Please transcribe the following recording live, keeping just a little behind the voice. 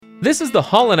This is the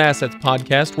Holland Assets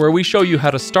podcast, where we show you how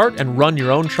to start and run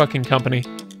your own trucking company.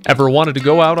 Ever wanted to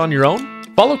go out on your own?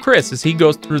 Follow Chris as he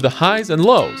goes through the highs and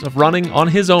lows of running on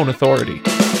his own authority.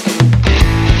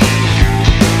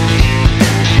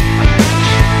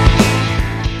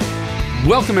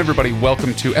 Welcome, everybody.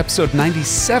 Welcome to episode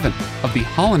 97 of the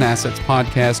Holland Assets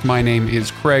podcast. My name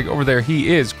is Craig. Over there,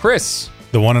 he is Chris.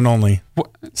 The one and only.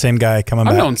 Same guy coming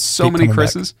back. I've known so many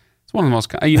Chris's. Back. It's one of the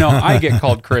most, I get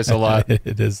called Chris a lot.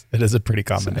 It is a pretty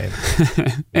common name.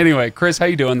 Anyway, Chris, how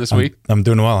you doing this week? I'm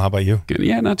doing well. How about you? Good.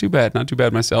 Yeah, not too bad. Not too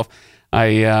bad myself.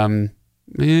 Let's see. I'm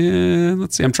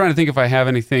trying to think if I have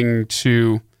anything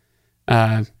to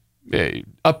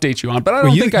update you on, but I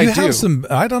don't think I do. Have some,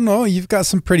 I don't know. You've got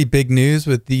some pretty big news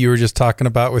you were just talking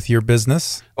about with your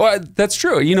business. Well, that's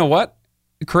true. You know what,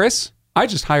 Chris? I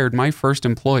just hired my first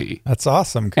employee. That's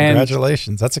awesome.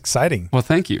 Congratulations. That's exciting. Well,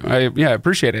 thank you. I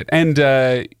appreciate it. And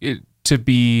to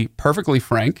be perfectly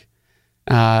frank,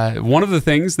 one of the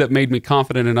things that made me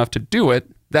confident enough to do it,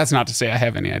 that's not to say I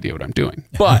have any idea what I'm doing,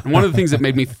 but one of the things that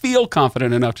made me feel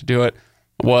confident enough to do it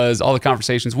was all the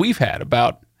conversations we've had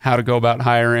about how to go about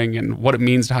hiring and what it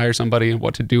means to hire somebody and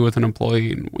what to do with an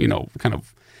employee and,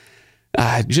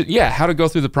 how to go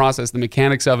through the process, the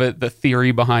mechanics of it, the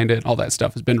theory behind it, all that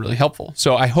stuff has been really helpful.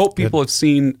 So I hope people have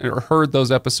seen or heard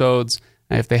those episodes.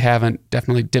 If they haven't,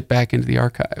 definitely dip back into the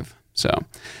archive. So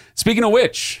speaking of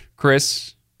which,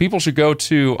 Chris, people should go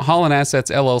to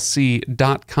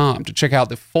hollandassetsllc.com to check out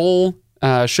the full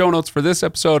show notes for this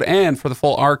episode and for the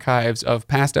full archives of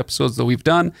past episodes that we've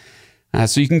done.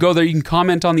 So you can go there, you can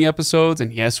comment on the episodes,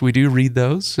 and yes, we do read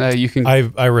those. You can.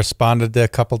 I responded to a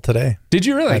couple today. Did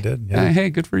you really? I did, yeah. Hey,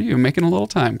 good for you. Making a little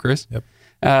time, Chris. Yep.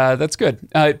 That's good.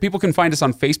 People can find us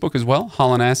on Facebook as well,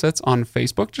 Holland Assets on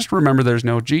Facebook. Just remember there's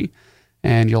no G,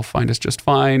 and you'll find us just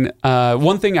fine.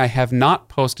 One thing I have not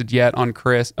posted yet on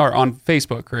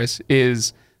Facebook, Chris,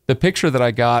 is the picture that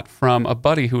I got from a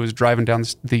buddy who was driving down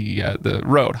the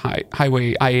road,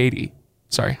 highway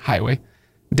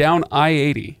down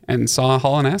I-80 and saw a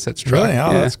Holland Assets truck. Really?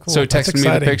 Oh, that's cool. So he texted me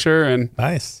the picture and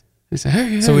nice. He said,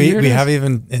 hey, so we have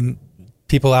even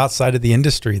people outside of the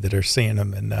industry that are seeing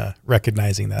them and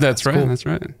recognizing that. That's right. Cool. That's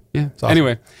right. Yeah. Awesome.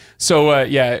 Anyway, so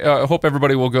I hope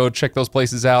everybody will go check those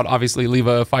places out. Obviously, leave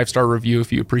a 5-star review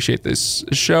if you appreciate this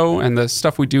show and the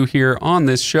stuff we do here on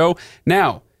this show.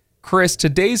 Now, Chris,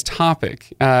 today's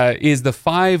topic is the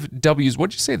 5 W's.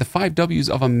 What'd you say? The 5 W's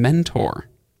of a mentor.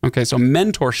 Okay, so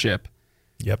mentorship.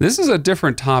 Yep. This is a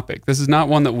different topic. This is not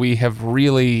one that we have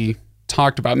really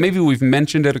talked about. Maybe we've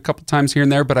mentioned it a couple times here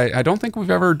and there, but I don't think we've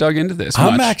ever dug into this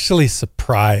much. I'm actually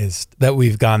surprised that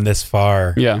we've gone this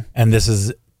far. Yeah. And this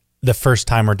is the first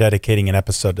time we're dedicating an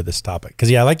episode to this topic.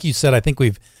 Because, like you said, I think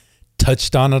we've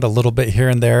touched on it a little bit here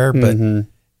and there, but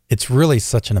it's really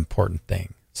such an important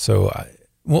thing. So,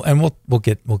 we'll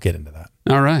get into that.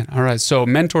 All right. So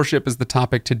mentorship is the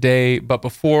topic today. But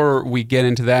before we get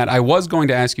into that, I was going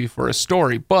to ask you for a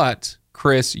story, but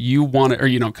Chris, you wanted,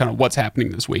 kind of what's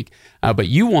happening this week, but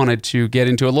you wanted to get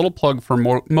into a little plug for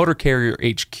Motor Carrier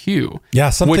HQ. Yeah,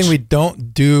 something we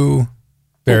don't do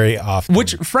very often.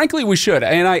 Which, frankly, we should.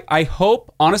 And I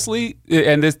hope, honestly,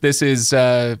 and this is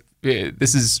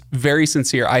very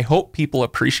sincere. I hope people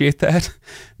appreciate that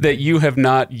you have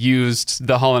not used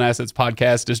the Holland Assets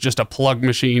podcast as just a plug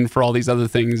machine for all these other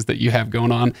things that you have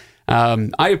going on.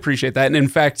 I appreciate that. And in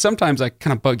fact, sometimes I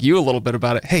kind of bug you a little bit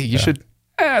about it. Hey, you should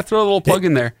throw a little plug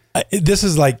in there. This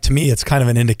is to me, it's kind of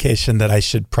an indication that I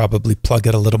should probably plug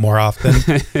it a little more often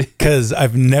because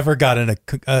I've never gotten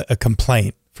a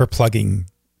complaint for plugging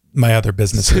my other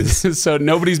businesses. So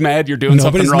nobody's mad you're doing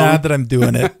something wrong? Nobody's mad that I'm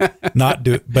doing it,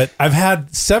 but I've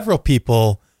had several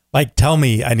people tell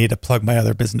me I need to plug my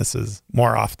other businesses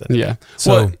more often. Yeah.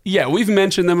 So we've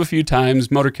mentioned them a few times,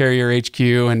 Motor Carrier HQ,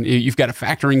 and you've got a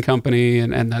factoring company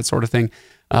and that sort of thing.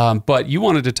 But you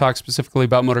wanted to talk specifically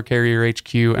about Motor Carrier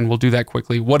HQ, and we'll do that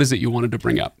quickly. What is it you wanted to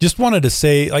bring up? Just wanted to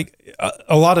say,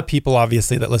 a lot of people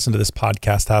obviously that listen to this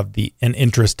podcast have an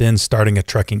interest in starting a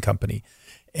trucking company.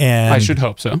 And I should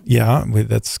hope so. Yeah,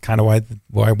 that's kind of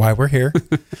why we're here.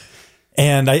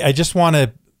 And I just want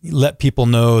to let people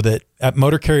know that at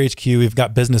Motor Carrier HQ, we've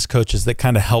got business coaches that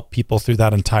kind of help people through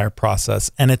that entire process.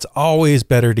 And it's always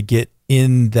better to get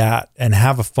in that and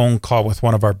have a phone call with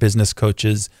one of our business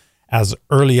coaches as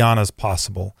early on as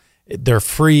possible. They're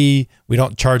free. We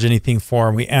don't charge anything for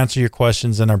them. We answer your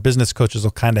questions, and our business coaches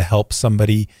will kind of help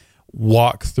somebody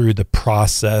walk through the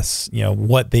process,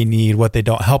 what they need, what they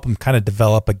don't, help them kind of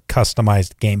develop a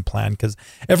customized game plan, because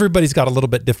everybody's got a little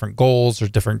bit different goals.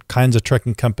 There's different kinds of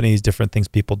trucking companies, different things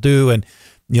people do. And,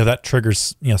 that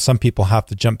triggers, some people have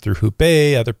to jump through hoop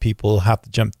A, other people have to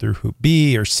jump through hoop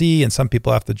B or C, and some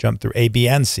people have to jump through A, B,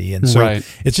 and C. And so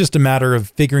it's just a matter of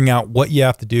figuring out what you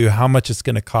have to do, how much it's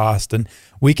going to cost, and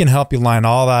we can help you line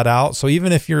all that out. So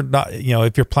even if you're not,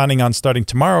 if you're planning on starting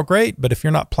tomorrow, great. But if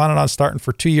you're not planning on starting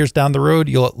for 2 years down the road,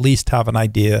 you'll at least have an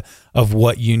idea of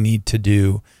what you need to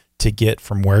do to get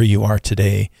from where you are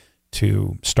today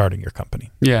to starting your company.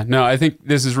 Yeah, no, I think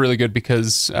this is really good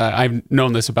because I've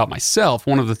known this about myself.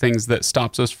 One of the things that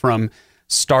stops us from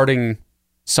starting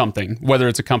something, whether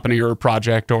it's a company or a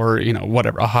project or,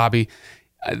 whatever, a hobby,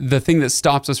 the thing that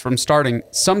stops us from starting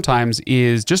sometimes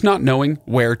is just not knowing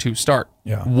where to start.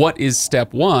 Yeah. What is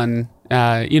step one?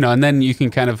 And then you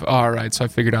can kind of, all right, so I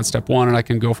figured out step one and I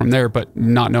can go from there, but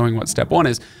not knowing what step one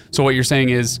is. So what you're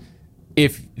saying is,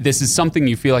 if this is something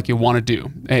you feel like you want to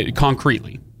do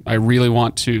concretely, I really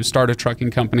want to start a trucking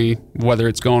company, whether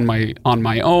it's going on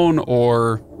my own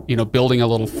or, building a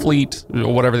little fleet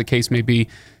or whatever the case may be.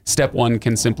 Step one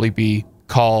can simply be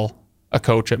call a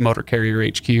coach at Motor Carrier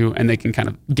HQ and they can kind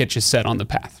of get you set on the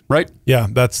path, right? Yeah,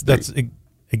 that's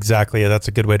exactly it. That's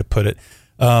a good way to put it.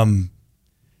 One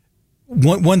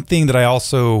thing that I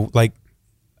also like,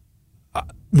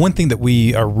 one thing that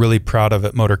we are really proud of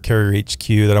at Motor Carrier HQ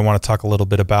that I want to talk a little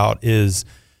bit about is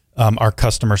our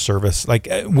customer service. Like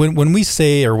when we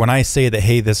say, or when I say that,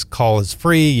 hey, this call is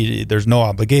free, there's no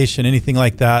obligation, anything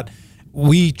like that,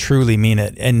 we truly mean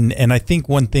it. And I think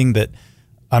one thing that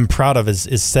I'm proud of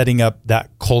is setting up that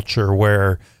culture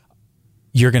where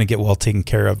you're going to get well taken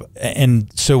care of. And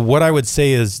so what I would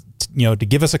say is, to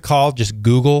give us a call, just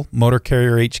Google Motor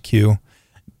Carrier HQ,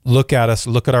 look at us,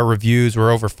 look at our reviews.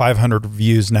 We're over 500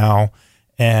 reviews now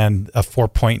and a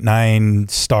 4.9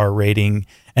 star rating.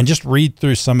 And just read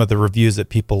through some of the reviews that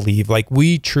people leave. Like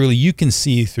you can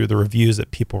see through the reviews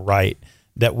that people write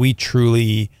that we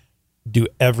truly do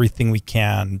everything we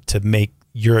can to make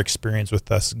your experience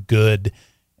with us good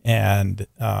and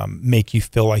make you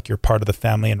feel like you're part of the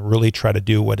family and really try to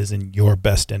do what is in your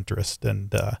best interest.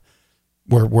 And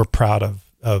we're proud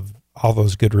of all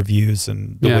those good reviews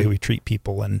and the way we treat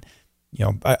people. And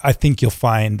I think you'll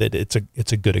find that it's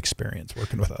a good experience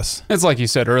working with us. It's like you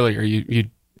said earlier, you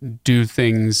do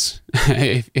things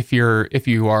if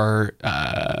you are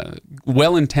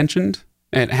well-intentioned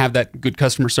and have that good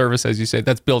customer service, as you say,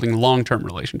 that's building long-term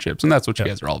relationships, and that's what you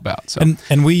guys are all about. So,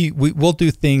 and we'll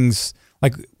do things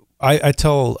like I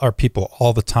tell our people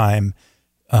all the time,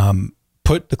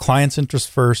 put the client's interest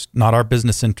first, not our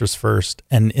business interest first,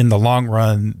 and in the long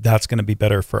run, that's going to be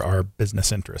better for our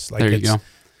business interests. Like there you go.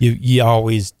 You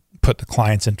always put the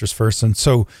client's interest first. And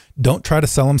so don't try to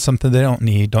sell them something they don't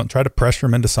need. Don't try to pressure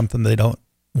them into something they don't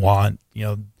want.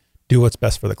 Do what's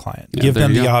best for the client. Yeah, give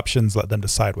them the options, let them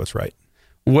decide what's right.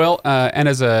 Well, and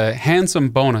as a handsome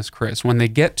bonus, Chris, when they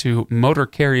get to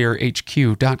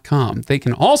motorcarrierhq.com, they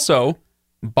can also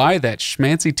buy that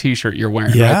schmancy t-shirt you're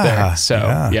wearing right there.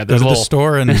 So there's a little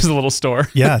store and there's a little store.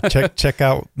 check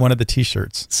out one of the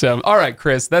t-shirts. So, all right,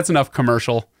 Chris, that's enough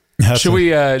commercial. Should we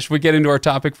get into our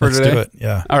topic for today? Let's do it.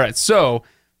 Yeah. All right. So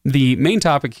the main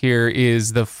topic here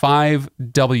is the 5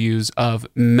 W's of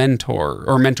mentor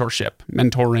or mentorship,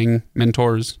 mentoring,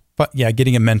 mentors. But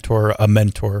getting a mentor.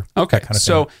 Okay. Kind of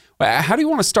so how do you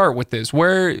want to start with this?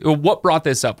 What brought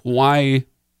this up? Why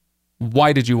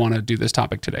did you want to do this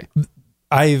topic today?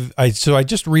 I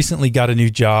just recently got a new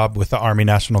job with the Army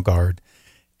National Guard.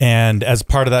 And as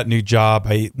part of that new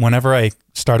job, whenever I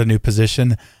start a new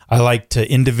position, I like to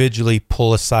individually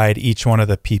pull aside each one of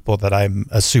the people that I'm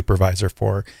a supervisor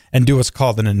for and do what's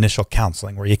called an initial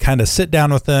counseling, where you kind of sit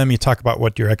down with them, you talk about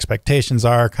what your expectations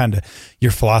are, kind of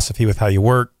your philosophy with how you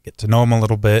work, get to know them a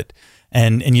little bit.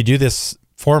 And you do this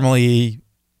formally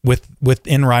with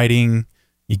in writing.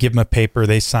 You give them a paper,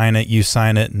 they sign it, you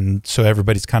sign it, and so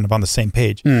everybody's kind of on the same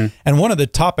page. And one of the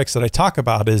topics that I talk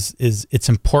about is it's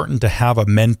important to have a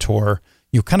mentor,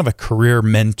 kind of a career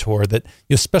mentor that,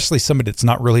 especially somebody that's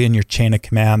not really in your chain of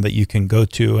command that you can go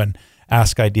to and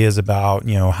ask ideas about,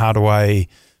 how do I,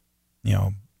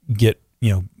 get,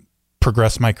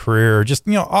 progress my career, or just,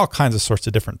 all kinds of sorts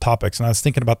of different topics. And I was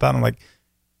thinking about that, and I'm like,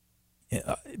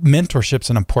 mentorship's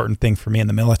an important thing for me in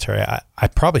the military. I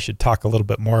probably should talk a little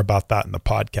bit more about that in the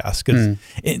podcast, because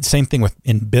same thing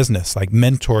in business. Like,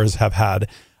 mentors have had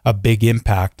a big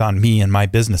impact on me and my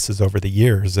businesses over the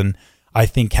years. And I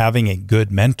think having a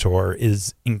good mentor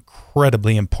is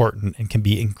incredibly important and can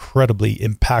be incredibly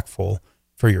impactful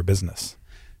for your business.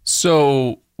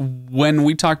 So when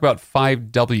we talk about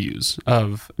 5 W's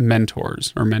of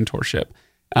mentors or mentorship,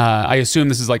 I assume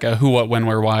this is like a who, what, when,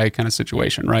 where, why kind of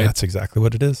situation, right? That's exactly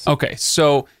what it is. Okay.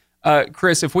 So,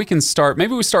 Chris, if we can start,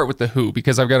 maybe we start with the who,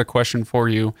 because I've got a question for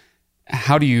you.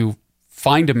 how do you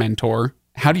find a mentor?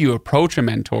 How do you approach a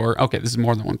mentor? Okay, this is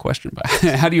more than one question, but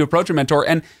how do you approach a mentor?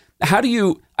 And how do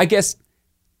you, I guess,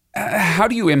 how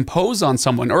do you impose on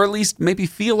someone, or at least maybe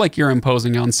feel like you're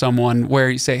imposing on someone where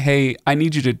you say, hey, I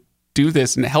need you to do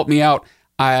this and help me out.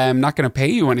 I'm not going to pay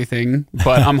you anything,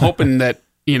 but I'm hoping that,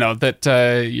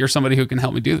 you're somebody who can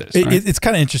help me do this. Right? It's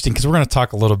kind of interesting because we're going to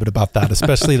talk a little bit about that,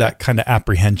 especially that kind of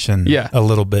apprehension a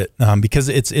little bit, because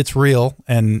it's real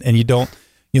and you don't,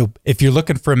 if you're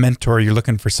looking for a mentor, you're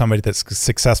looking for somebody that's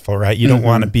successful, right? You don't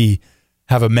want to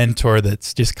have a mentor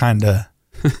that's just kind of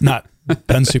not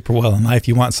done super well in life.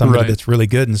 You want somebody that's really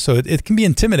good. And so it can be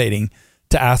intimidating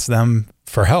to ask them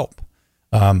for help.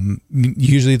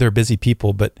 Usually they're busy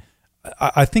people, but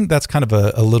I think that's kind of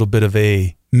a little bit of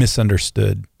a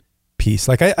misunderstood piece.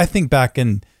 Like I think back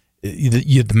in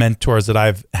the mentors that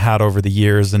I've had over the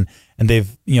years, and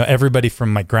they've, everybody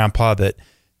from my grandpa that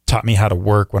taught me how to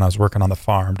work when I was working on the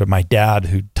farm, to my dad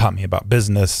who taught me about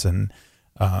business and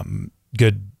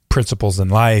good principles in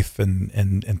life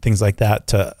and things like that,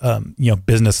 to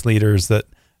business leaders that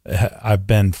I've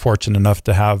been fortunate enough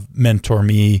to have mentor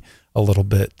me a little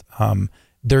bit.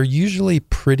 They're usually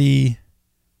pretty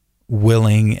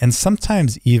willing, and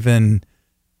sometimes even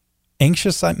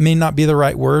anxious may not be the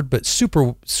right word, but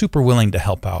super willing to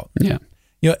help out. Yeah.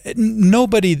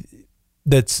 Nobody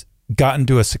that's gotten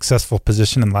to a successful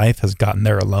position in life has gotten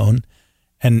there alone,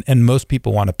 and most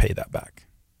people want to pay that back.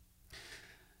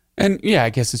 And yeah, I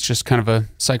guess it's just kind of a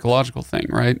psychological thing,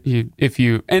 right?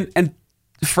 And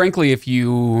frankly, if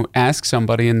you ask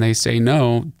somebody and they say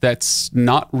no, that's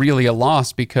not really a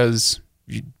loss, because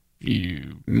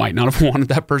you might not have wanted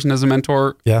that person as a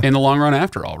mentor in the long run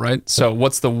after all, right? So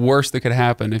what's the worst that could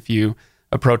happen if you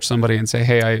approach somebody and say,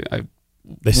 hey,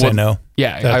 they say no?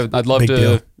 Yeah, I'd love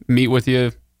to meet with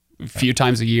you a few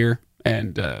times a year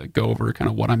and go over kind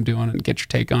of what I'm doing and get your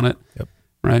take on it. Yep.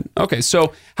 Right. Okay.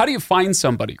 So how do you find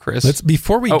somebody, Chris?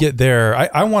 Before we get there,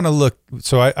 I want to look.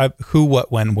 So I who,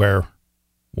 what, when, where,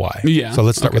 why. Yeah. So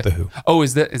let's start with the who. Oh,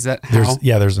 is that how?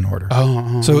 There's an order.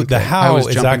 Oh. So the how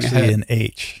is actually an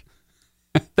H.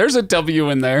 There's a W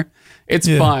in there. It's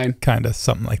fine. Kind of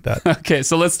something like that. Okay.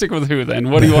 So let's stick with who then.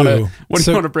 What do you want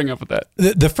to bring up with that?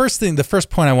 The first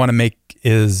point I want to make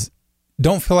is,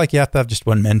 don't feel like you have to have just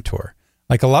one mentor.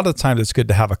 Like a lot of the times it's good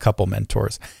to have a couple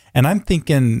mentors. And I'm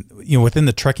thinking, within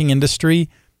the trucking industry,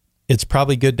 it's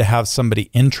probably good to have somebody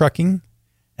in trucking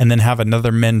and then have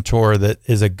another mentor that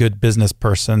is a good business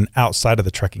person outside of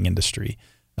the trucking industry.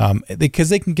 Because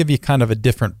they can give you kind of a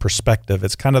different perspective.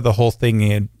 It's kind of the whole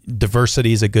thing.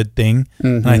 Diversity is a good thing. Mm-hmm.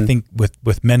 And I think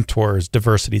with mentors,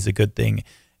 diversity is a good thing.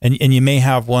 And you may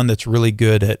have one that's really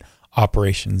good at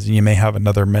operations, and you may have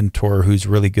another mentor who's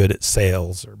really good at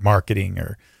sales or marketing,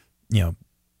 or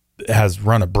has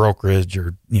run a brokerage,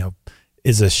 or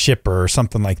is a shipper or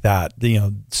something like that.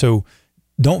 So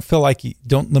don't feel like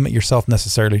don't limit yourself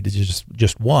necessarily to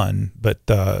just one, but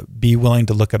be willing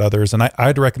to look at others. And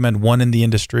I'd recommend one in the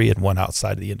industry and one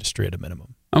outside of the industry at a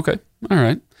minimum. Okay. All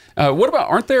right. What about,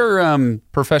 aren't there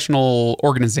professional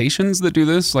organizations that do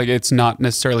this? Like, it's not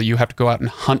necessarily you have to go out and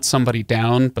hunt somebody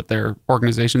down, but there are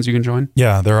organizations you can join?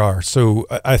 Yeah, there are. So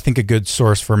I think a good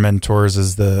source for mentors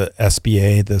is the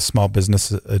SBA, the Small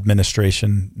Business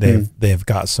Administration. They've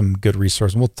got some good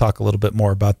resources. And we'll talk a little bit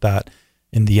more about that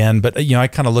in the end. But, I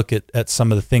kind of look at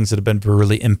some of the things that have been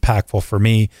really impactful for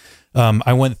me.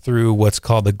 I went through what's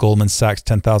called the Goldman Sachs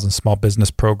 10,000 Small Business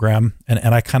Program,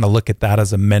 and I kind of look at that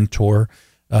as a mentor.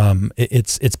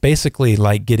 It's basically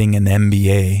like getting an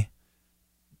MBA.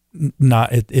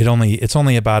 It's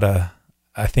only about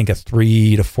I think a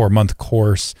 3 to 4 month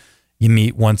course. You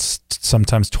meet once,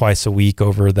 sometimes twice a week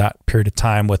over that period of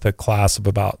time with a class of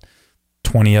about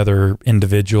 20 other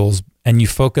individuals, and you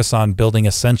focus on building,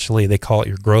 essentially, they call it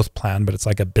your growth plan, but it's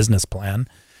like a business plan.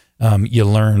 You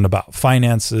learn about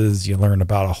finances, you learn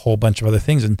about a whole bunch of other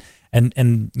things,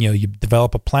 and you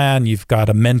develop a plan. You've got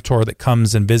a mentor that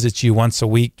comes and visits you once a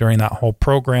week during that whole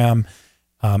program.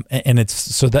 And it's,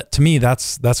 so that, to me,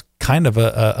 that's kind of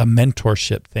a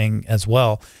mentorship thing as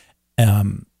well.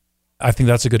 I think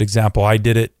that's a good example. I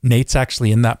did it. Nate's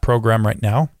actually in that program right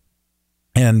now,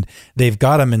 and they've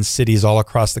got them in cities all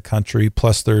across the country.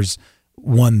 Plus there's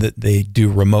one that they do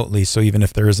remotely. So even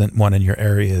if there isn't one in your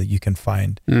area, you can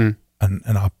find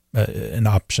an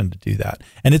option to do that.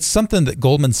 And it's something that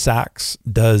Goldman Sachs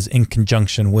does in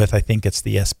conjunction with, I think it's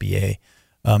the SBA.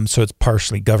 So it's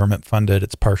partially government funded,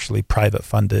 it's partially private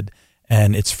funded,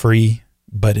 and it's free,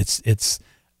 but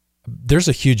there's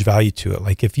a huge value to it.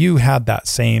 Like if you had that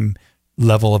same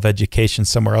level of education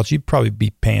somewhere else, you'd probably be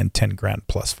paying $10,000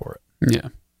 plus for it.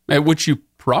 Yeah. Which you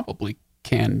probably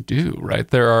can do, right?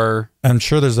 There are I'm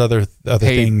sure there's other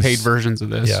things. Paid versions of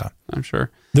this. Yeah. I'm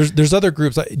sure. There's other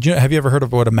groups. Have you ever heard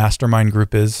of what a mastermind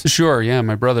group is? Sure, yeah.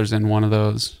 My brother's in one of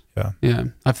those. Yeah. Yeah.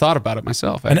 I've thought about it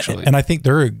myself, actually. And I think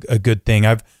they're a good thing.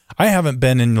 I haven't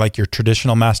been in like your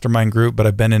traditional mastermind group, but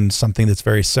I've been in something that's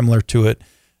very similar to it.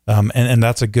 And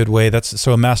that's a good way.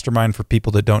 So a mastermind, for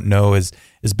people that don't know, is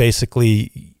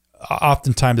basically,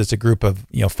 oftentimes it's a group of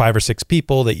 5 or 6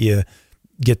 people that you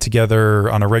get together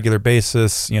on a regular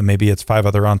basis. Maybe it's 5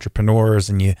 other entrepreneurs,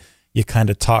 and you kind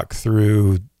of talk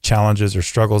through challenges or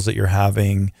struggles that you're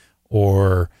having,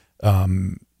 or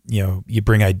you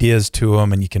bring ideas to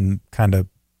them, and you can kind of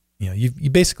you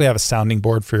basically have a sounding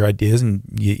board for your ideas, and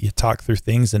you talk through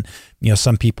things. And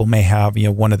some people may have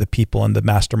one of the people in the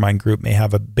mastermind group may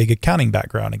have a big accounting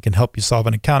background and can help you solve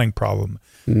an accounting problem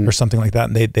or something like that,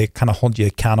 and they kind of hold you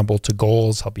accountable to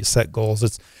goals, help you set goals.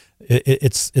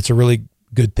 It's a really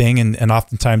good thing, and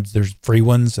oftentimes there's free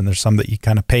ones, and there's some that you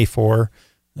kind of pay for.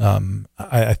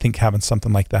 I think having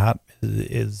something like that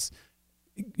is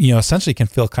essentially can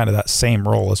fill kind of that same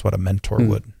role as what a mentor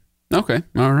would. Okay.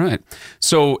 All right.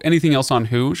 So anything else on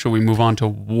who? Shall we move on to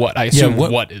what? I assume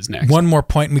what is next. One more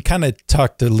point, and we kind of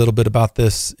talked a little bit about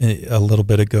this a little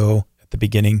bit ago at the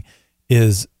beginning,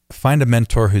 is find a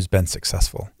mentor who's been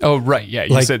successful. Oh, right. Yeah.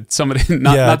 You said somebody,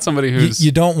 not somebody who's...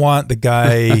 You don't want the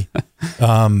guy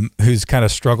who's kind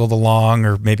of struggled along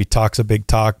or maybe talks a big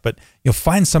talk, but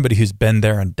find somebody who's been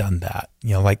there and done that,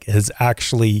 like has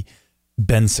actually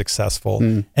been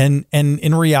successful. And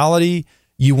in reality,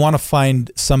 you want to find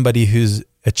somebody who's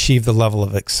achieved the level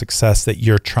of success that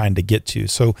you're trying to get to.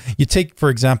 So you take,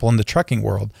 for example, in the trucking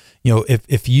world,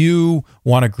 if you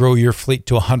want to grow your fleet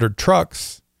to 100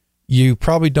 trucks, you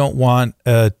probably don't want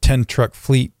a 10 truck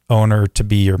fleet owner to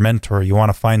be your mentor. You want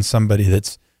to find somebody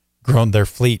that's grown their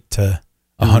fleet to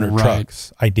 100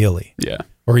 trucks, ideally. Yeah.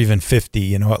 Or even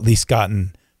 50, at least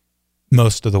gotten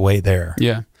most of the way there.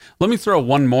 Yeah. Let me throw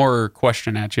one more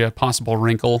question at you, a possible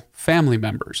wrinkle. Family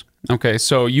members. Okay,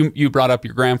 so you brought up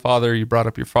your grandfather, you brought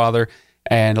up your father,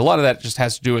 and a lot of that just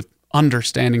has to do with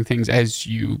understanding things as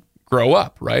you grow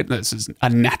up, right? This is a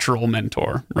natural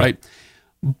mentor, right?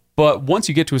 But once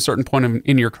you get to a certain point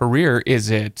in your career, is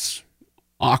it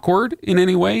awkward in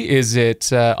any way? Is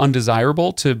it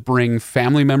undesirable to bring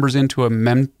family members into a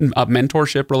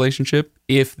mentorship relationship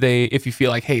if you feel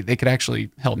like, hey, they could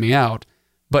actually help me out?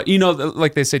 But,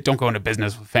 like they say, don't go into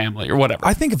business with family or whatever.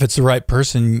 I think if it's the right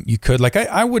person, you could. Like,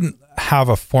 I wouldn't have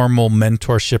a formal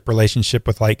mentorship relationship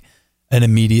with like an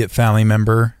immediate family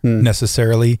member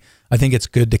necessarily. I think it's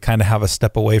good to kind of have a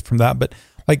step away from that. But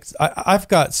like, I've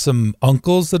got some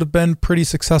uncles that have been pretty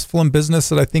successful in business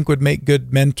that I think would make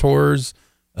good mentors.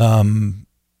 Some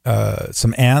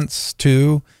aunts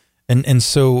too. And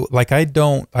so like, I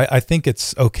think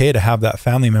it's okay to have that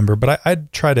family member, but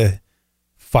I'd try to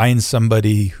find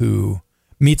somebody who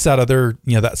meets that other,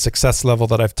 that success level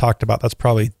that I've talked about. That's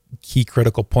probably key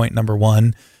critical point number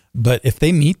 1. But if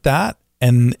they meet that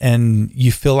and you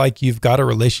feel like you've got a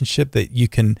relationship that you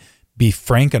can be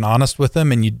frank and honest with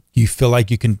them, and you feel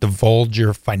like you can divulge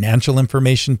your financial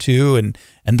information to, and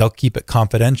they'll keep it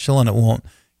confidential and it won't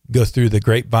go through the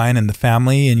grapevine and the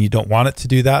family, and you don't want it to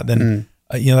do that, then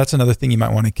that's another thing you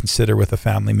might want to consider with a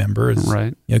family member is,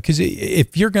 right. Because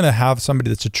if you're going to have somebody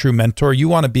that's a true mentor, you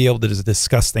want to be able to just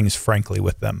discuss things frankly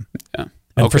with them. Yeah.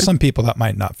 And for some people that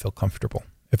might not feel comfortable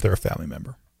if they're a family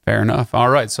member. Fair enough. All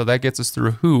right. So that gets us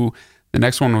through who. The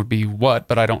next one would be what,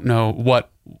 but I don't know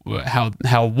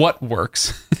how what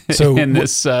works in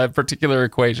this particular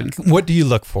equation. What do you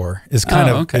look for is kind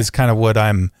of what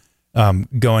I'm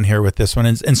going here with this one.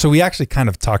 And so we actually kind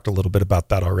of talked a little bit about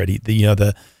that already.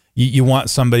 You want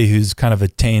somebody who's kind of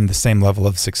attained the same level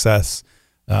of success,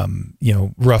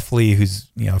 roughly who's,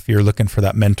 if you're looking for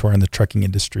that mentor in the trucking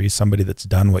industry, somebody that's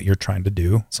done what you're trying to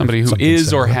do. Somebody who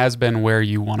is or has been where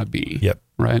you want to be. Yep.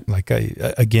 Right. Like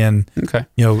okay.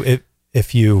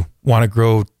 If you want to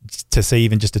grow to say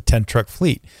even just a 10 truck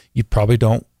fleet, you probably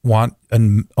don't want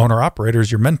an owner operator as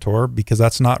your mentor because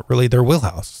that's not really their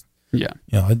wheelhouse. Yeah.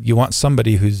 You want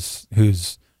somebody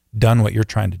who's done what you're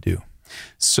trying to do.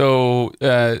 So,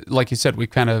 like you said, we've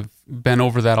kind of been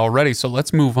over that already. So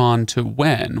let's move on to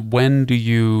when. When do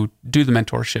you do the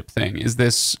mentorship thing? Is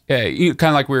this kind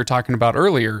of like we were talking about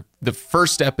earlier? The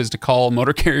first step is to call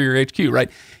Motor Carrier HQ, right?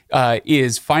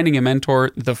 Is finding a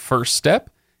mentor the first step?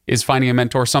 Is finding a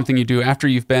mentor something you do after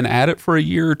you've been at it for a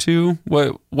year or two?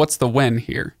 What's the when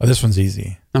here? Oh, this one's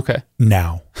easy. Okay.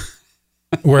 Now.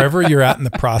 Wherever you're at in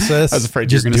the process, I was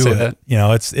afraid you were going to say that.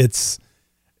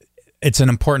 It's an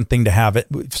important thing to have it.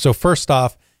 So first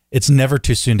off, it's never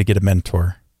too soon to get a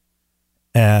mentor.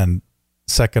 And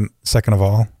second of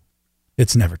all,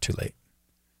 it's never too late.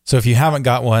 So if you haven't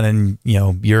got one and,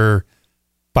 you're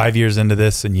 5 years into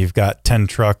this and you've got 10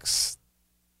 trucks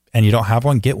and you don't have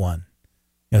one, get one.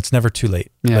 It's never too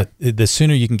late. Yeah. But the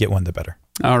sooner you can get one, the better.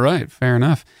 All right. Fair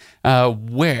enough.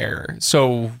 Where?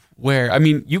 I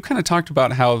mean, you kind of talked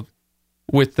about how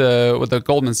with the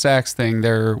Goldman Sachs thing,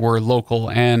 there were local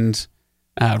and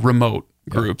remote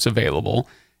groups available.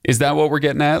 Is that what we're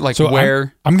getting at? Like, so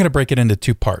where? I'm going to break it into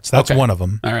two parts. That's Okay. one of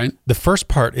them. All right. The first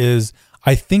part is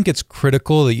I think it's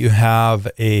critical that you have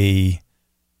a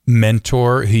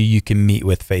mentor who you can meet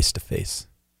with face to face.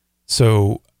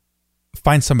 So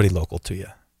find somebody local to you.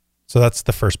 So that's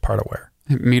the first part of where.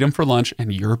 Meet them for lunch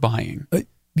and you're buying.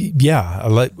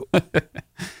 Yeah.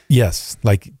 Yes.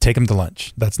 Like take them to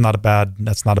lunch. That's not a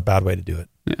bad way to do it.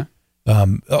 Yeah.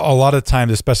 A lot of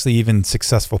times, especially even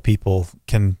successful people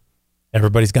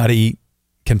everybody's got to eat,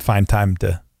 can find time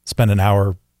to spend an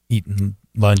hour eating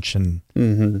lunch and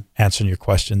answering your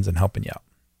questions and helping you out.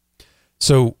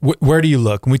 So where do you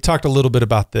look? And we talked a little bit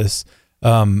about this.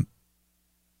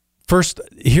 First,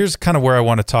 here's kind of where I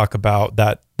want to talk about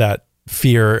that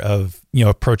fear of,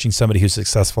 approaching somebody who's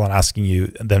successful and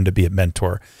asking them to be a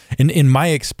mentor. In my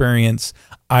experience,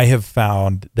 I have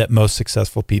found that most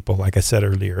successful people, like I said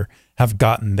earlier, have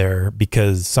gotten there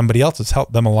because somebody else has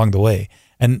helped them along the way.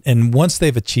 And once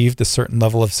they've achieved a certain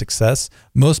level of success,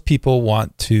 most people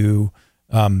want to,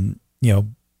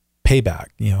 pay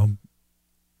back,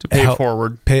 to pay it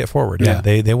forward. Pay it forward. Yeah.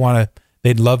 Yeah.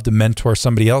 They'd love to mentor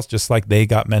somebody else just like they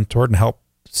got mentored and help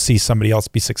see somebody else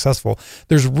be successful.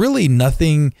 There's really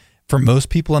nothing for most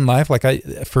people in life. Like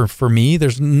for me,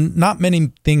 there's not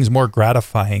many things more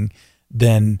gratifying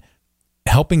than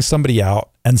helping somebody out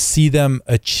and see them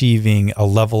achieving a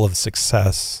level of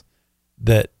success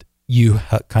that you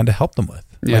kind of help them with.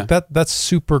 Yeah. Like that's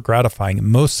super gratifying.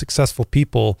 Most successful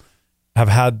people have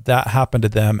had that happen to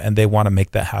them and they want to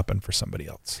make that happen for somebody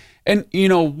else. And,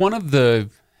 one of the,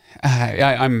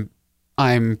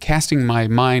 I'm casting my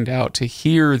mind out to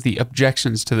hear the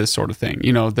objections to this sort of thing.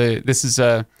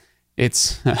 That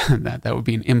would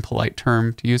be an impolite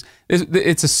term to use.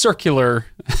 It's a circular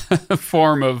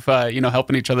form of,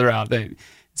 helping each other out. The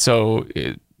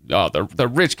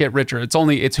rich get richer.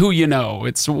 It's who you know.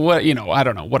 It's what, I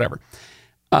don't know, whatever.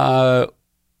 And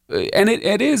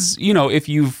it is, if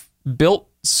you've built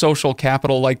social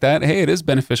capital like that, hey, it is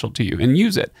beneficial to you and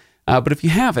use it. But if you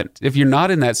haven't, if you're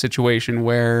not in that situation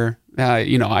where,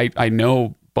 I know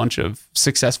a bunch of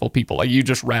successful people, like you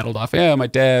just rattled off, my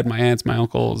dad, my aunts, my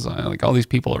uncles, like all these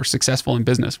people are successful in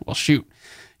business. Well, shoot,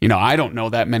 I don't know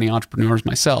that many entrepreneurs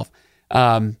myself.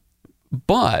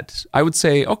 But I would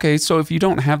say, okay, so if you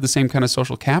don't have the same kind of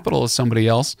social capital as somebody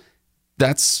else,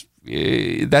 that's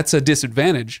a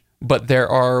disadvantage. But there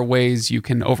are ways you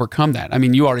can overcome that. I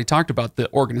mean, you already talked about the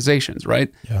organizations,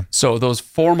 right? Yeah. So those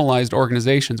formalized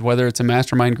organizations, whether it's a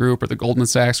mastermind group or the Goldman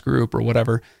Sachs group or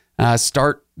whatever,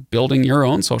 start building your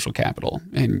own social capital,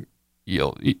 and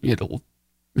you'll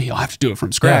have to do it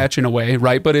from scratch in a way,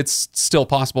 right? But it's still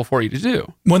possible for you to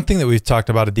do. One thing that we've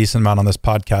talked about a decent amount on this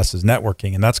podcast is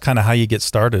networking, and that's kind of how you get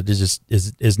started is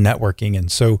networking.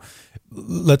 And so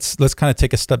let's kind of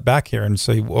take a step back here and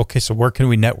say, okay, so where can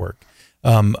we network?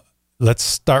 Let's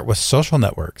start with social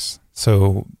networks.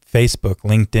 So Facebook,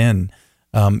 LinkedIn.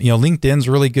 LinkedIn's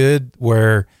really good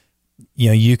where,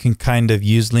 you can kind of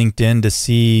use LinkedIn to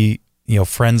see,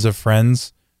 friends of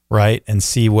friends, right? And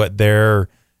see what their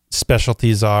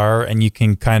specialties are. And you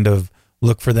can kind of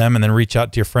look for them and then reach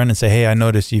out to your friend and say, hey, I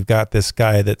noticed you've got this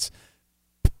guy that's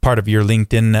part of your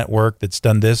LinkedIn network that's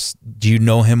done this. Do you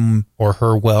know him or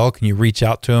her well? Can you reach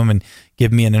out to him and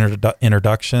give me an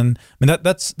introduction? I mean,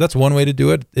 that's one way to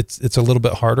do it. It's a little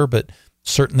bit harder, but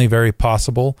certainly very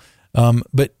possible.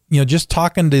 But just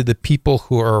talking to the people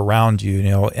who are around you,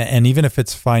 and even if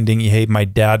it's finding, hey, my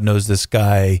dad knows this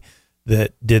guy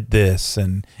that did this,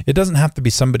 and it doesn't have to be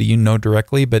somebody you know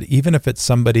directly, but even if it's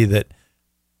somebody that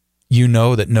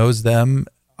that knows them,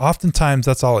 oftentimes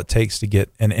that's all it takes to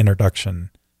get an introduction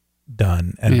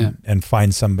done and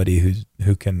find somebody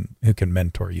who can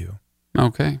mentor you.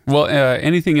 Okay. Well,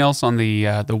 anything else on the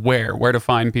where to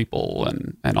find people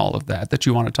and all of that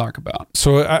you want to talk about?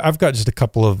 So I've got just a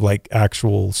couple of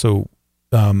actual. So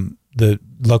the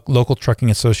local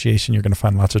trucking association, you're going to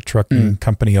find lots of trucking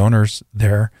company owners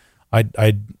there.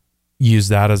 I'd use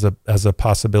that as a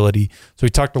possibility. So we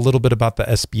talked a little bit about the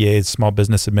SBA, Small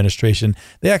Business Administration.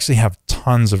 They actually have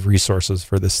tons of resources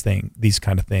for these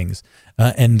kind of things,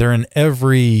 and they're in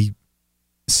every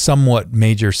somewhat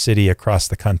major city across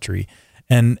the country.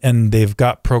 And they've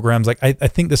got programs like, I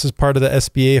think this is part of the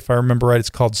SBA. If I remember right, it's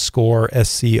called SCORE,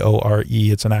 SCORE.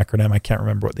 It's an acronym. I can't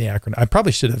remember what the acronym. I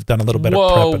probably should have done a little bit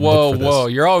of prep and looked for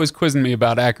this. You're always quizzing me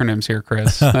about acronyms here,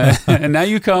 Chris. And now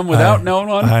you come without knowing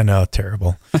one? I know,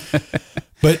 terrible.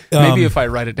 But maybe if I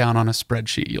write it down on a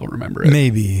spreadsheet, you'll remember it.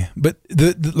 Maybe. But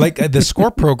the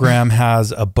SCORE program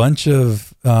has a bunch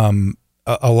of,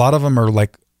 a lot of them are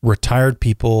like retired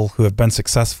people who have been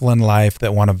successful in life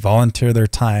that want to volunteer their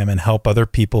time and help other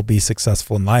people be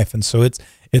successful in life. And so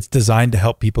it's designed to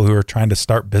help people who are trying to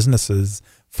start businesses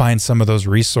find some of those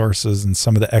resources and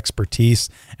some of the expertise,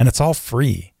 and it's all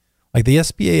free. Like the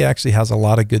SBA actually has a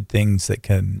lot of good things that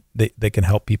can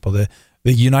help people. The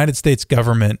United States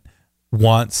government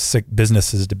wants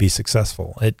businesses to be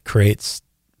successful. It creates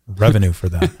revenue for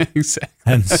them. Exactly.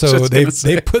 And so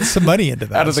they put some money into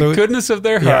that. Out of the goodness of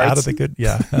their hearts. Yeah, out of the good,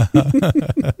 yeah.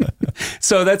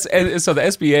 So the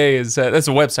SBA is, that's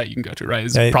a website you can go to, right?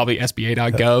 It's probably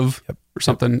sba.gov or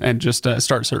something, and just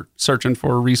start searching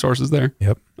for resources there.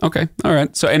 Yep. Okay. All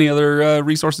right. So any other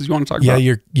resources you want to talk about?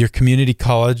 Yeah, your community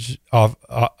college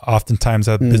oftentimes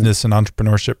have business and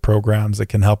entrepreneurship programs that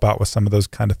can help out with some of those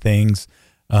kind of things.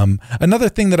 Another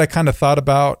thing that I kind of thought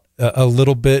about a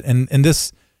little bit, and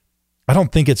this, I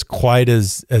don't think it's quite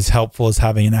as helpful as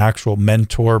having an actual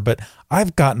mentor, but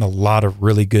I've gotten a lot of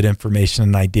really good information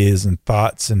and ideas and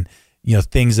thoughts and,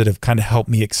 things that have kind of helped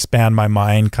me expand my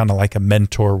mind, kind of like a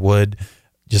mentor would,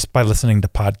 just by listening to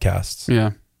podcasts.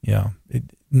 Yeah.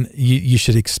 You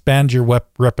should expand your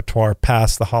repertoire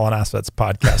past the Holland Assets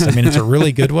podcast. I mean, it's a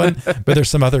really good one, but there's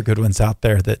some other good ones out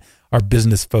there that are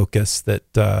business focused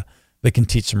that can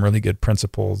teach some really good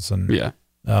principles. And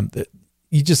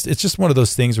it's just one of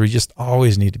those things where you just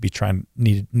always need to be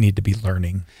need to be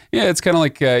learning. Yeah, it's kind of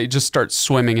like you just start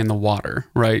swimming in the water,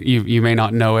 right? You may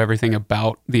not know everything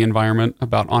about the environment,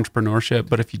 about entrepreneurship,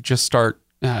 but if you just start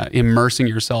immersing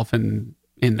yourself in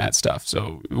that stuff,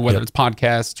 so whether it's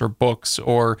podcasts or books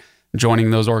or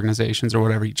joining those organizations or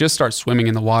whatever, you just start swimming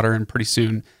in the water, and pretty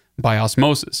soon, by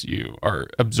osmosis, you are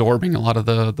absorbing a lot of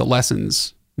the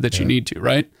lessons that you need to,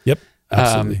 right? Yep,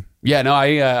 absolutely.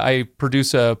 I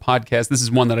produce a podcast. This is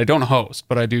one that I don't host,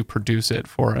 but I do produce it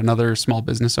for another small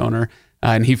business owner.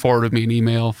 And he forwarded me an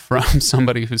email from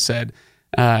somebody who said,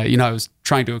 I was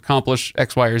trying to accomplish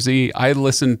X, Y, or Z. I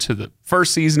listened to the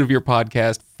first season of your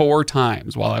podcast 4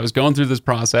 times while I was going through this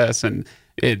process. And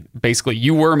it basically,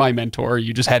 you were my mentor.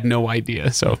 You just had no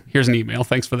idea. So here's an email.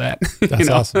 Thanks for that. That's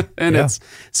awesome. And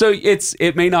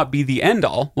it may not be the end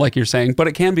all, like you're saying, but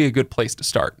it can be a good place to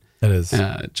start. It is.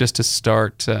 Just to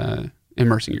start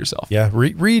immersing yourself. Yeah.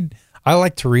 Read. I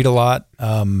like to read a lot.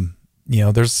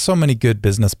 There's so many good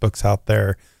business books out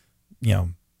there,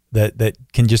 that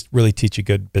can just really teach you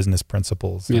good business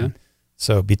principles. Yeah. And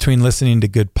so between listening to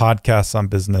good podcasts on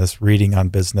business, reading on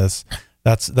business,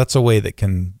 that's a way that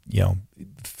can,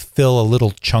 fill a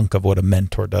little chunk of what a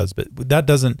mentor does. But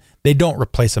they don't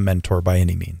replace a mentor by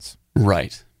any means.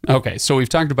 Right. Okay, so we've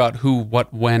talked about who,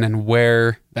 what, when, and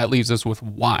where. That leaves us with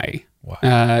why.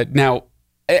 Now,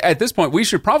 at this point, we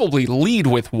should probably lead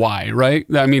with why, right?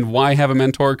 I mean, why have a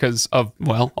mentor? Because of,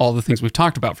 all the things we've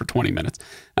talked about for 20 minutes.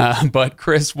 But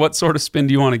Chris, what sort of spin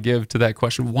do you want to give to that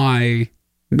question? Why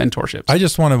mentorships? I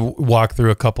just want to walk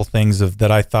through a couple things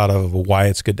that I thought of why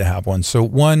it's good to have one. So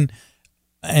one,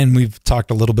 and we've talked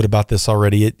a little bit about this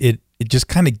already, it just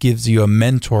kind of gives you a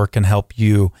mentor can help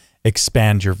you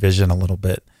expand your vision a little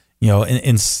bit.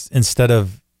 Instead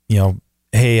of,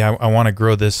 hey, I want to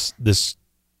grow this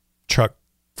truck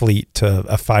fleet to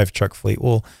a 5 truck fleet.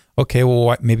 Well, okay,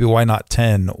 maybe why not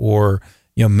 10? Or,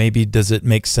 maybe does it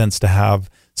make sense to have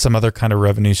some other kind of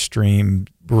revenue stream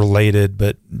related,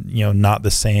 but, not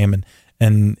the same?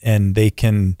 And they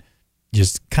can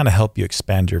just kind of help you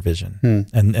expand your vision.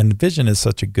 And vision is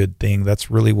such a good thing.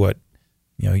 That's really what,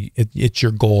 it's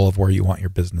your goal of where you want your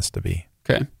business to be.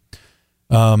 Okay.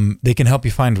 They can help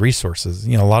you find resources.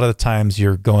 A lot of the times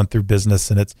you're going through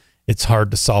business and it's hard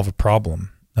to solve a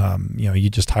problem. You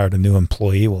just hired a new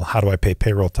employee. Well, how do I pay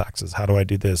payroll taxes? How do I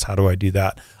do this? How do I do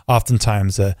that?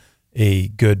 Oftentimes a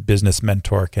good business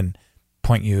mentor can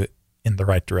point you in the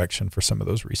right direction for some of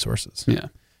those resources. Yeah.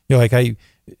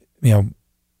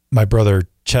 My brother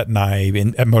Chet and I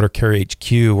at Motor Carrier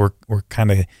HQ, we're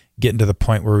kind of getting to the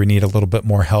point where we need a little bit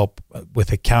more help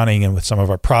with accounting and with some of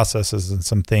our processes and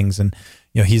some things. And,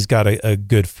 he's got a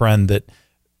good friend that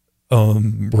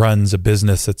runs a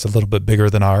business that's a little bit bigger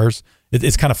than ours.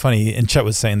 It's kind of funny. And Chet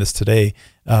was saying this today.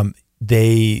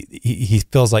 He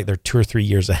feels like they're 2 or 3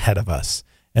 years ahead of us.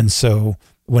 And so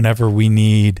whenever we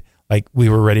need, like we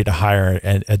were ready to hire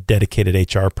a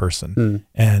dedicated HR person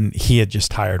and he had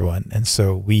just hired one. And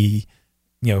so we,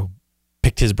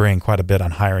 picked his brain quite a bit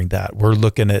on hiring that. We're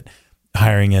looking at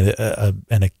hiring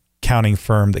an accounting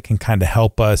firm that can kind of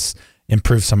help us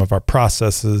improve some of our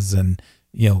processes and,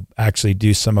 actually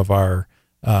do some of our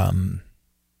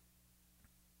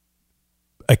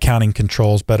accounting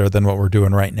controls better than what we're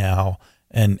doing right now.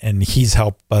 And he's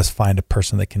helped us find a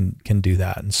person that can do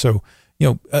that. And so,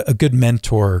 a good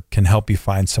mentor can help you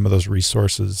find some of those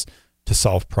resources to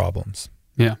solve problems.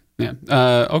 Yeah.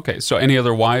 Okay. So any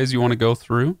other whys you want to go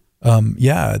through?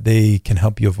 They can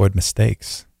help you avoid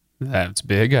mistakes. That's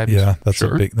big.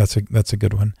 That's a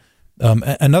good one.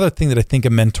 Another thing that I think a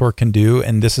mentor can do,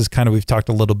 and this is we've talked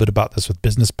a little bit about this with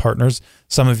business partners.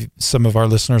 Some of our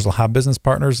listeners will have business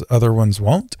partners, other ones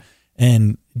won't.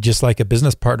 And just like a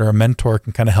business partner, a mentor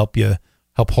can kind of help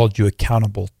hold you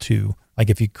accountable to, like,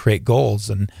 if you create goals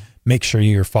and make sure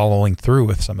you're following through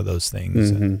with some of those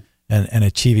things and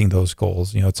achieving those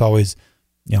goals. It's always,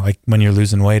 like when you're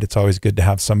losing weight, it's always good to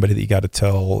have somebody that you got to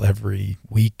tell every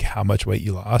week how much weight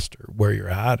you lost or where you're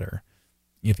at, or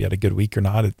if you had a good week or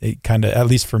not. It kind of, at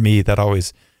least for me, that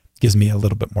always gives me a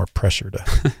little bit more pressure to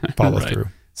follow through.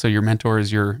 So your mentor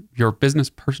is your business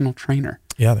personal trainer.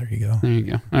 Yeah, there you go. There you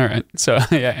go. All right. So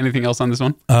anything else on this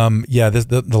one?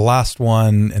 The last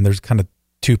one, and there's kind of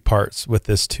two parts with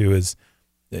this too, is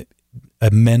a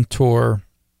mentor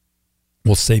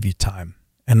will save you time.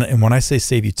 And when I say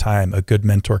save you time, a good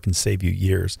mentor can save you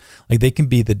years. Like, they can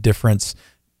be the difference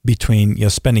between,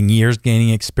 spending years gaining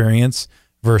experience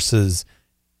versus,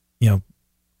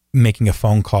 making a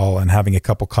phone call and having a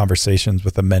couple conversations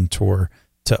with a mentor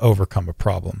to overcome a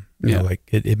problem. Like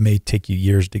it may take you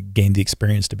years to gain the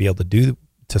experience to be able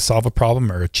to solve a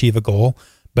problem or achieve a goal,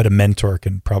 but a mentor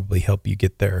can probably help you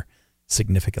get there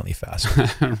significantly faster.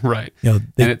 Right.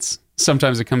 And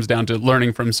sometimes it comes down to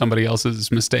learning from somebody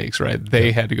else's mistakes, right?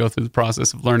 They had to go through the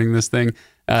process of learning this thing.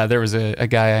 There was a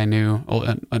guy I knew,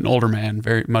 an older man,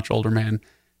 very much older man,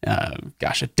 a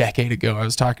decade ago. I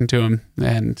was talking to him,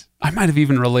 and I might have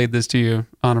even relayed this to you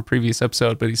on a previous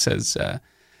episode, but he says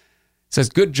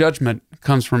good judgment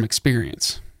comes from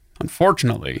experience.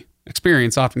 Unfortunately,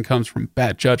 experience often comes from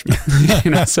bad judgment.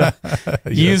 So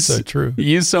so true.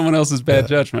 Use someone else's bad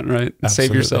judgment, right? And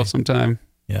save yourself some time.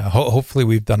 Yeah, hopefully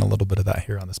we've done a little bit of that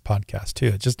here on this podcast too.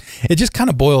 It just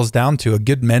kind of boils down to a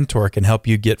good mentor can help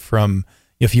you get from,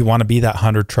 if you want to be that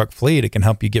 100 truck fleet, it can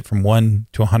help you get from 1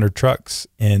 to 100 trucks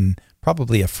in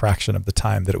probably a fraction of the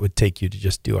time that it would take you to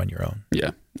just do on your own.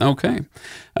 Yeah. Okay.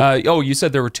 You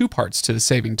said there were two parts to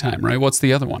saving time, right? What's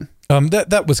the other one?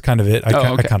 That was kind of it. I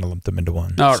kind of lumped them into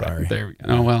one. All Sorry. Right. There we go.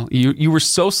 Oh, well, you were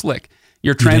so slick.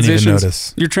 Your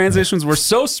transitions were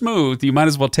so smooth. You might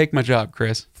as well take my job,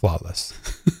 Chris. Flawless.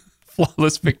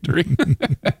 Flawless victory.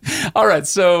 All right.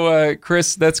 So,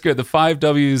 Chris, that's good. The 5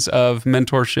 W's of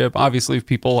mentorship. Obviously, if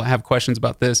people have questions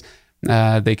about this,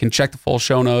 they can check the full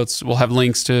show notes. We'll have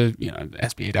links to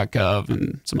SBA.gov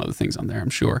and some other things on there,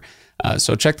 I'm sure.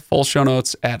 So check the full show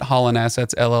notes at Holland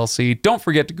Assets LLC. Don't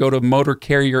forget to go to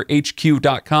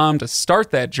motorcarrierhq.com to start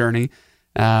that journey.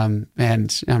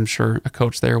 And I'm sure a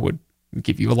coach there would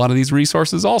give you a lot of these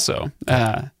resources also.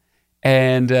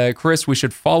 And Chris, we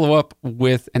should follow up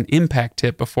with an impact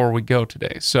tip before we go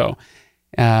today. So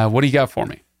what do you got for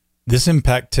me? This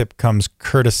impact tip comes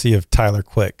courtesy of Tyler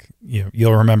Quick.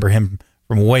 You'll remember him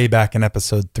from way back in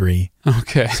episode 3.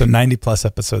 Okay. So 90 plus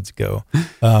episodes ago.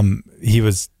 He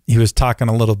was talking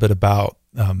a little bit about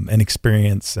an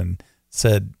experience and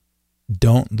said,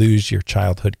 don't lose your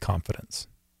childhood confidence.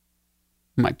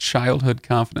 My childhood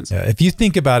confidence. Yeah. If you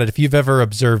think about it, if you've ever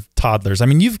observed toddlers, I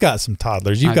mean, you've got some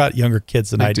toddlers, you've got younger kids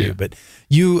than I do, but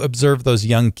you observe those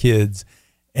young kids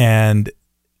and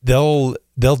they'll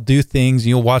do things,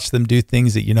 you'll watch them do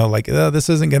things that, like, oh, this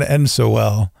isn't going to end so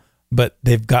well, but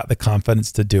they've got the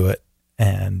confidence to do it.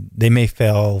 And they may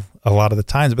fail a lot of the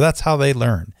times, but that's how they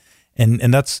learn.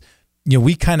 And that's,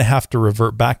 we kind of have to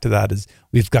revert back to that, is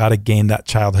we've got to gain that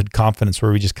childhood confidence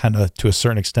where we just kind of, to a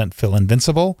certain extent, feel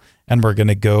invincible, and we're going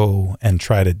to go and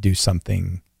try to do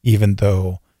something, even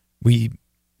though we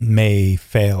may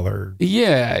fail or.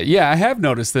 Yeah. I have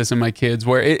noticed this in my kids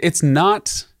where it's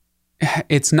not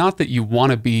that you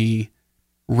want to be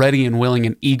ready and willing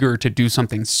and eager to do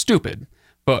something stupid,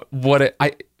 but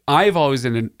I've always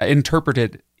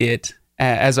interpreted it,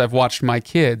 as I've watched my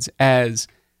kids, as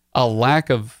a lack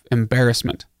of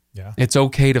embarrassment. Yeah. It's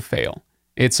okay to fail.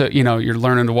 It's you're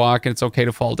learning to walk and it's okay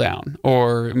to fall down.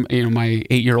 Or, my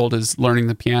 8-year-old is learning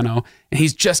the piano and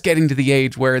he's just getting to the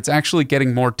age where it's actually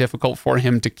getting more difficult for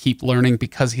him to keep learning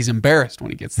because he's embarrassed when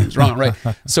he gets things wrong, right?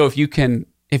 So if you can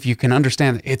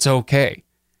understand that it's okay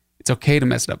to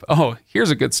mess it up. Oh,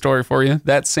 here's a good story for you.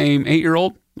 That same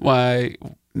 8-year-old,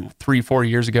 3-4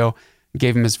 years ago,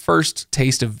 gave him his first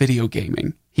taste of video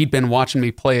gaming. He'd been watching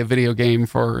me play a video game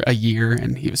for a year,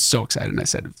 and he was so excited. And I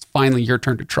said, it's finally your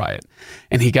turn to try it.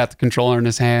 And he got the controller in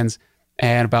his hands,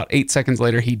 and about 8 seconds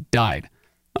later, he died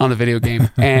on the video game.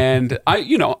 And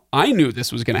I knew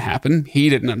this was going to happen. He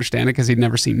didn't understand it because he'd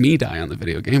never seen me die on the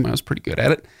video game. I was pretty good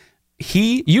at it.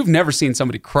 You've never seen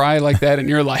somebody cry like that in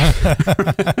your life.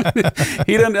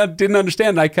 He didn't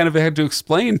understand. I kind of had to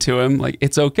explain to him, like,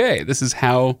 it's okay. This is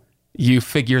how you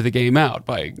figure the game out,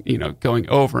 by, going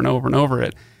over and over and over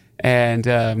it.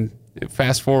 And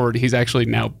fast forward, he's actually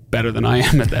now better than I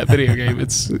am at that video game.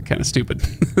 It's kind of stupid.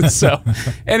 So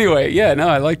anyway,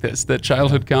 I like this, that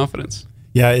childhood confidence.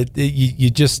 Yeah,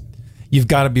 you've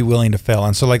got to be willing to fail.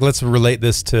 And so, like, let's relate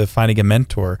this to finding a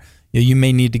mentor. You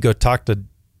may need to go talk to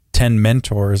 10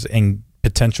 mentors and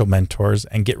potential mentors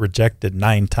and get rejected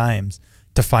 9 times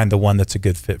to find the one that's a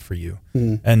good fit for you.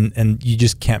 And you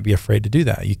just can't be afraid to do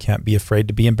that. You can't be afraid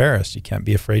to be embarrassed. You can't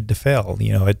be afraid to fail.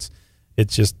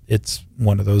 It's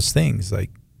one of those things. Like,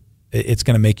 it's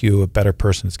going to make you a better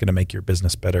person. It's going to make your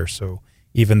business better. So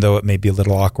even though it may be a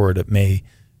little awkward, it may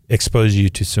expose you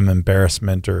to some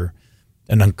embarrassment or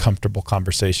an uncomfortable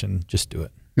conversation, just do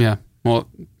it. Yeah. Well,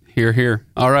 here.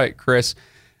 All right, Chris.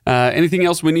 Anything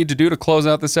else we need to do to close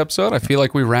out this episode? I feel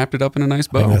like we wrapped it up in a nice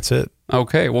bow. I think that's it.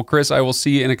 Okay. Well, Chris, I will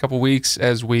see you in a couple weeks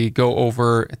as we go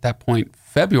over, at that point,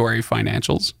 February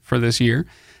financials for this year.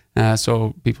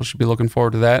 So people should be looking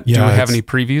forward to that. Yeah, do we have any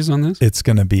previews on this? It's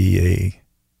going to be a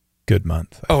good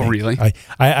month. I think. Really?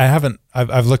 I haven't.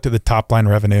 I've looked at the top line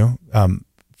revenue.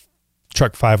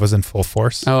 Truck 5 was in full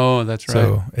force. Oh, that's right.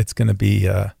 So it's going to be.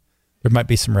 There might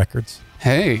be some records.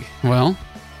 Hey, well,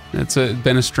 it's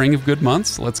been a string of good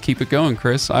months. Let's keep it going,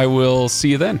 Chris. I will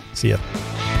see you then. See ya.